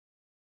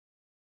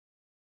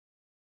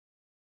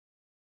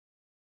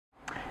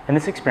In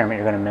this experiment,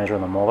 you're going to measure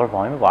the molar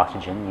volume of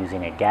oxygen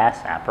using a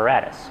gas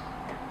apparatus.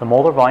 The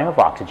molar volume of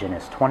oxygen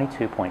is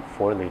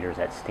 22.4 liters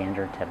at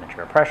standard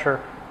temperature or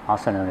pressure,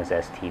 also known as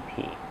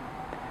STP.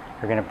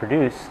 You're going to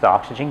produce the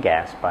oxygen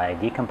gas by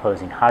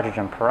decomposing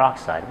hydrogen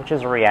peroxide, which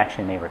is a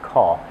reaction you may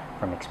recall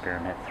from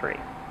experiment 3.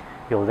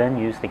 You'll then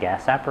use the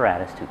gas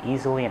apparatus to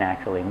easily and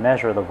accurately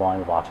measure the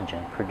volume of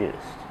oxygen produced.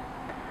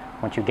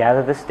 Once you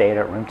gather this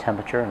data at room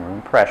temperature and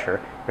room pressure,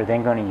 you're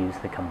then going to use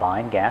the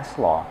combined gas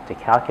law to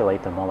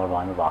calculate the molar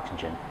volume of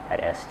oxygen at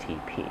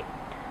STP.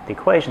 The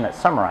equation that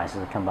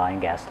summarizes the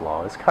combined gas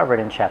law is covered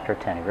in Chapter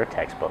 10 of your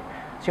textbook,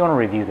 so you want to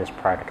review this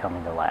prior to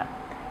coming to lab.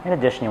 In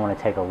addition, you want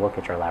to take a look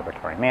at your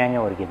laboratory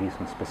manual to give you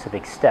some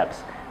specific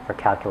steps for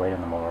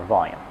calculating the molar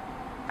volume.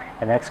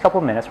 In the next couple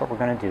of minutes, what we're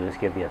going to do is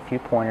give you a few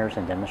pointers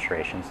and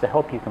demonstrations to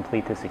help you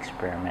complete this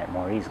experiment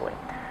more easily.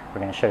 We're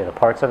going to show you the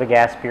parts of a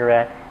gas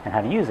burette and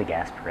how to use a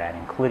gas burette,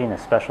 including a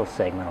special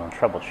segment on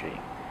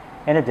troubleshooting.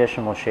 In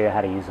addition, we'll show you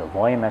how to use a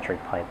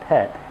volumetric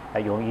pipette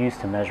that you'll use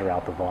to measure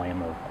out the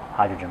volume of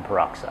hydrogen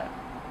peroxide.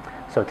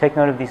 So take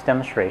note of these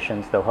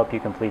demonstrations. They'll help you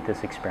complete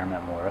this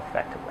experiment more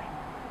effectively.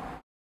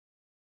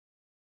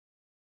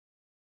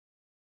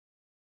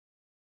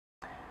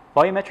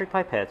 Volumetric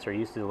pipettes are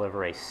used to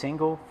deliver a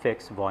single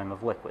fixed volume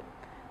of liquid.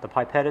 The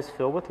pipette is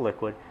filled with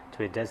liquid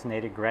to a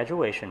designated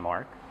graduation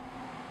mark.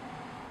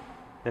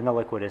 Then the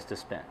liquid is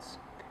dispensed.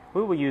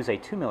 We will use a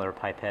 2 ml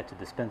pipette to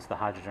dispense the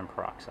hydrogen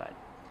peroxide.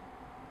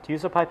 To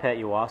use a pipette,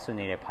 you will also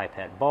need a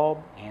pipette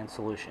bulb and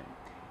solution.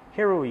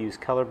 Here we will use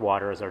colored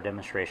water as our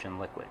demonstration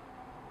liquid.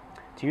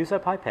 To use a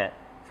pipette,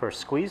 first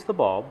squeeze the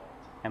bulb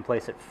and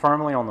place it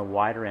firmly on the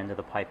wider end of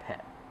the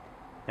pipette.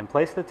 Then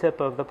place the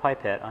tip of the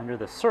pipette under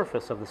the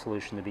surface of the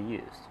solution to be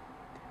used.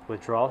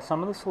 Withdraw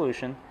some of the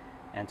solution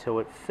until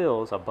it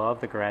fills above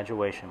the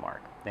graduation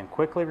mark. Then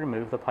quickly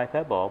remove the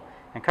pipette bulb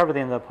and cover the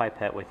end of the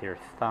pipette with your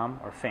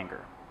thumb or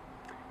finger.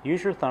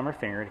 Use your thumb or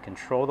finger to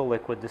control the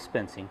liquid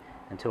dispensing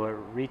until it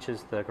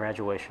reaches the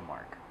graduation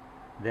mark.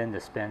 Then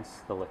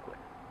dispense the liquid.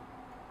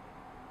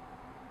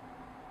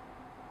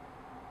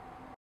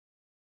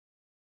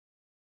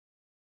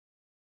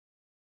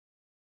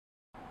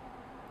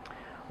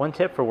 One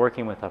tip for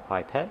working with a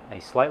pipette: a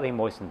slightly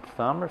moistened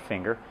thumb or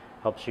finger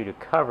helps you to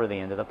cover the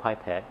end of the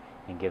pipette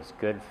and gives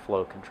good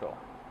flow control.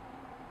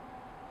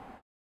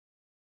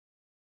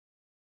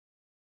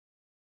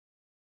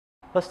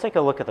 Let's take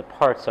a look at the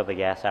parts of the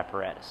gas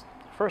apparatus.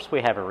 First,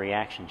 we have a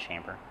reaction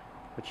chamber,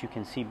 which you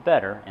can see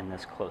better in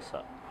this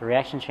close-up. The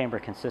reaction chamber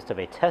consists of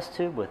a test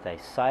tube with a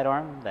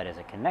sidearm that is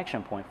a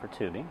connection point for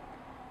tubing.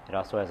 It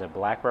also has a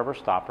black rubber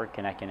stopper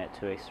connecting it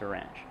to a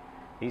syringe.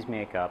 These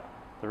make up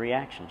the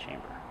reaction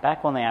chamber.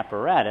 Back on the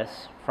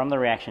apparatus, from the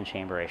reaction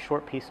chamber, a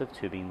short piece of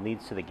tubing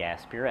leads to the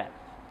gas burette.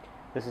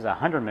 This is a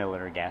 100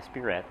 milliliter gas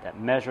burette that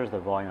measures the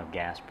volume of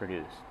gas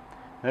produced.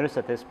 Notice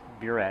that this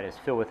burette is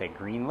filled with a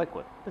green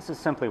liquid. This is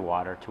simply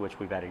water to which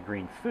we've added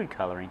green food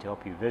coloring to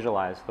help you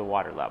visualize the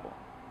water level.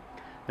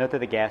 Note that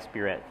the gas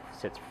burette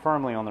sits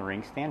firmly on the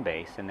ring stand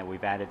base and that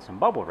we've added some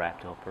bubble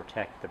wrap to help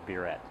protect the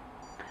burette.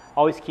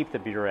 Always keep the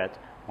burette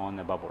on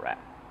the bubble wrap.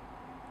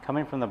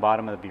 Coming from the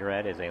bottom of the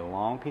burette is a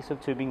long piece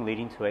of tubing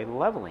leading to a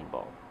leveling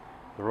bulb.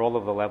 The role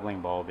of the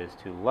leveling bulb is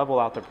to level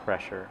out the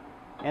pressure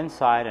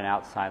inside and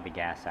outside the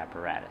gas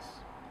apparatus.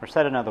 Or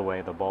said another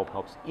way, the bulb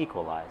helps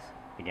equalize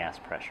the gas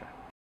pressure.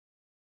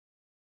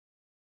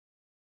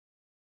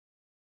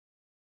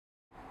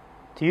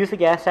 To use the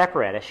gas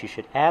apparatus, you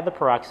should add the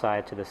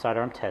peroxide to the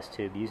sidearm test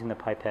tube using the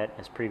pipette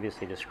as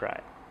previously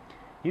described.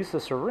 Use the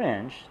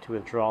syringe to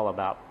withdraw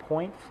about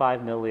 0.5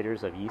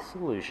 milliliters of yeast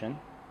solution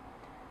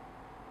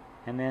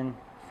and then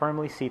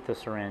firmly seat the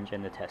syringe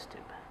in the test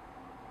tube.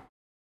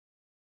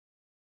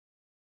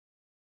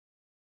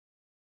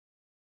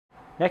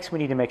 Next, we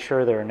need to make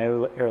sure there are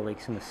no air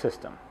leaks in the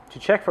system. To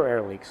check for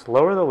air leaks,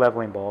 lower the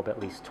leveling bulb at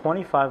least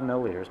 25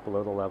 milliliters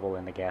below the level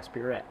in the gas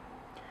burette.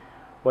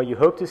 What you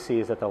hope to see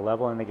is that the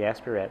level in the gas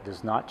burette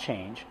does not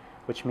change,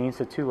 which means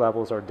the two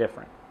levels are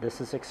different. This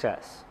is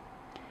success.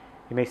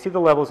 You may see the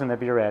levels in the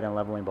burette and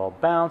leveling bulb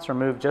bounce or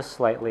move just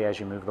slightly as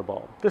you move the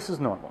bulb. This is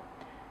normal.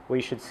 What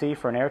you should see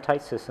for an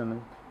airtight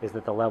system is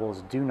that the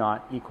levels do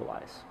not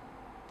equalize.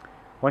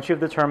 Once you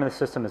have determined the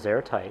system is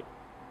airtight,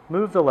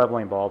 move the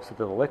leveling bulb so that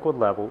the liquid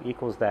level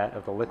equals that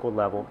of the liquid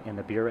level in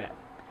the burette.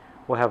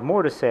 We'll have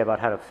more to say about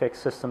how to fix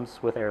systems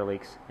with air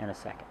leaks in a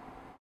second.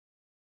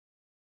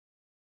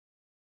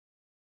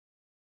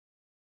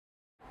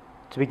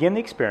 To begin the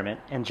experiment,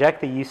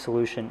 inject the yeast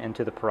solution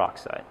into the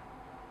peroxide.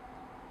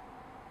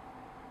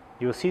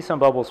 You will see some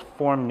bubbles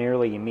form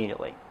nearly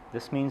immediately.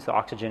 This means the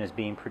oxygen is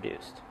being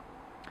produced.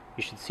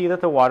 You should see that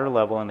the water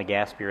level in the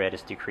gas burette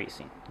is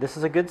decreasing. This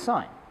is a good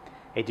sign.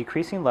 A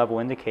decreasing level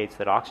indicates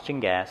that oxygen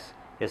gas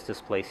is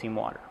displacing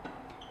water.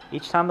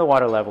 Each time the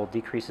water level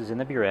decreases in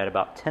the burette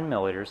about 10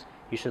 milliliters,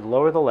 you should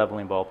lower the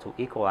leveling bulb to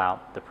equal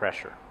out the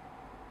pressure.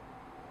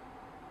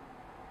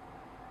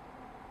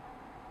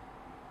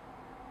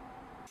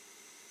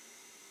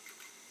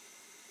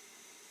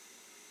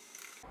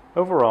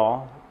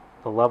 Overall,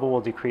 the level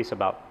will decrease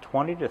about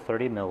 20 to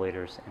 30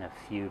 milliliters in a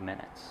few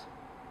minutes.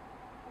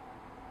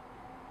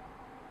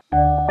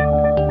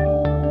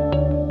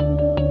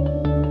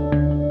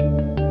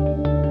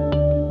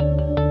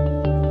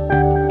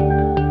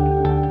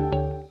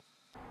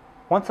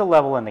 Once the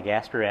level in the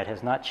gas burette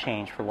has not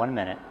changed for 1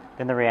 minute,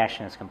 then the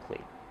reaction is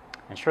complete.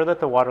 Ensure that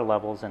the water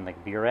levels in the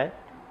burette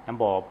and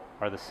bulb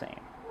are the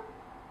same.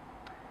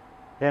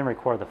 Then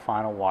record the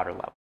final water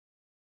level.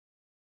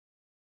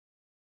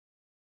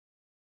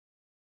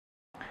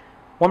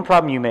 One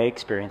problem you may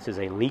experience is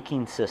a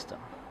leaking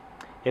system.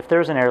 If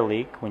there's an air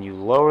leak, when you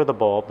lower the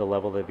bulb, the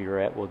level of the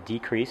burette will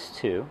decrease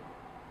too,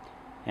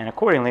 and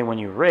accordingly, when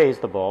you raise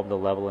the bulb, the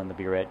level in the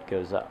burette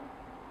goes up.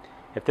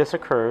 If this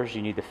occurs,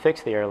 you need to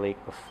fix the air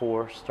leak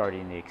before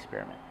starting the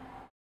experiment.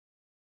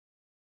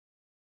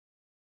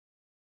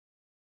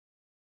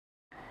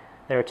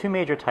 There are two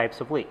major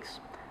types of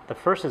leaks. The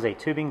first is a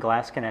tubing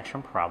glass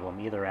connection problem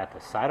either at the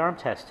sidearm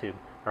test tube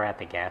or at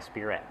the gas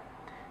burette.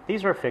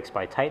 These are fixed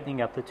by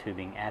tightening up the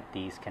tubing at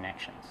these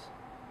connections.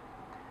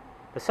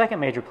 The second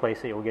major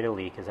place that you'll get a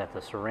leak is at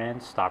the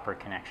syringe stopper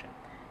connection.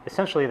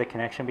 Essentially, the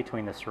connection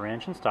between the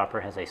syringe and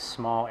stopper has a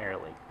small air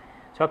leak.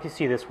 To help you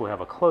see this, we'll have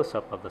a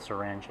close-up of the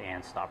syringe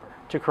and stopper.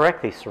 To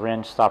correct the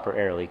syringe stopper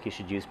air leak, you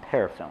should use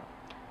parafilm.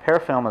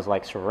 Parafilm is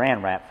like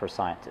saran wrap for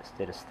scientists.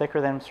 It is thicker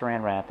than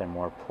saran wrap and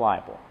more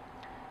pliable.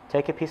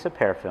 Take a piece of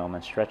parafilm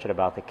and stretch it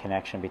about the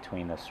connection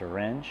between the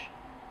syringe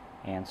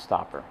and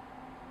stopper.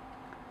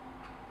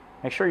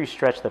 Make sure you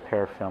stretch the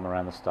parafilm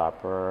around the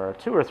stopper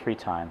 2 or 3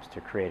 times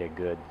to create a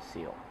good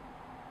seal.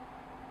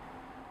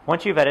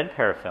 Once you've added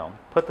parafilm,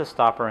 put the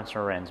stopper and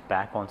syringe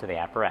back onto the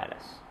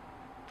apparatus.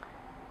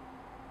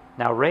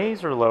 Now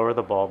raise or lower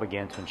the bulb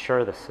again to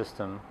ensure the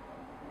system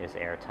is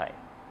airtight.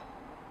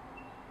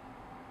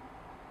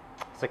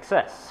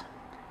 Success!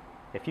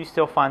 If you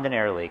still find an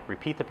air leak,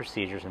 repeat the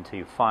procedures until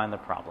you find the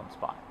problem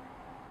spot.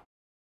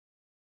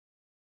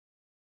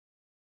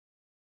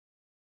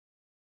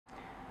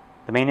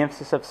 The main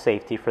emphasis of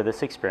safety for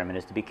this experiment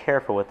is to be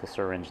careful with the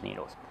syringe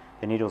needles.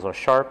 The needles are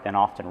sharp and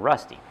often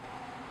rusty.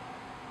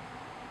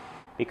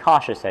 Be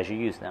cautious as you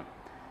use them.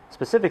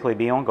 Specifically,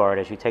 be on guard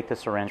as you take the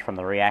syringe from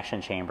the reaction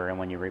chamber and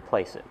when you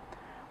replace it.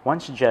 One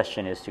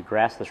suggestion is to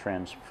grasp the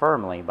syringe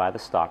firmly by the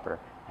stopper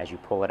as you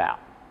pull it out.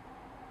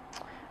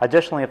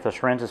 Additionally, if the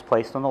syringe is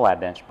placed on the lab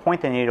bench,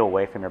 point the needle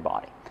away from your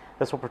body.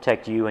 This will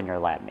protect you and your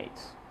lab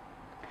mates.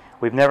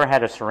 We've never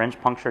had a syringe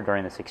puncture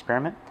during this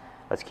experiment.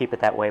 Let's keep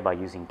it that way by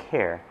using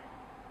care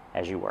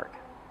as you work.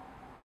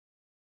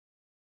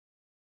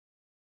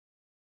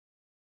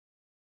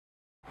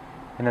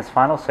 In this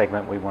final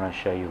segment, we want to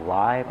show you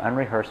live,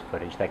 unrehearsed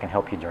footage that can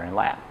help you during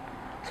lab.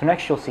 So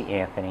next you'll see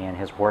Anthony and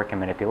his work and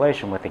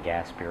manipulation with the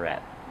gas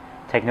burette.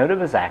 Take note of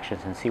his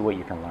actions and see what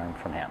you can learn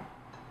from him.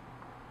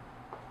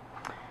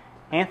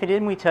 Anthony,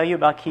 didn't we tell you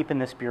about keeping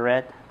this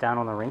burette down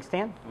on the ring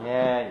stand?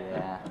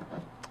 Yeah.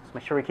 Let's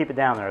make sure we keep it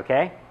down there,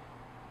 okay?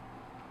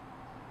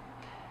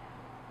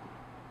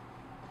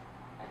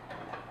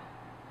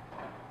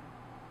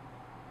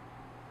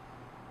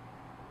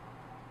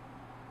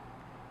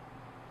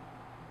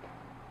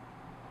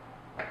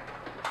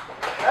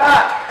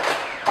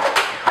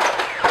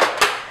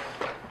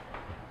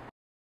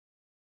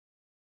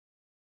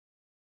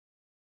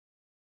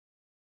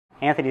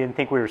 Anthony didn't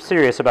think we were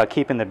serious about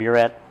keeping the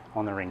burette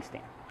on the ring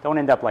stand. Don't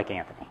end up like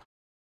Anthony.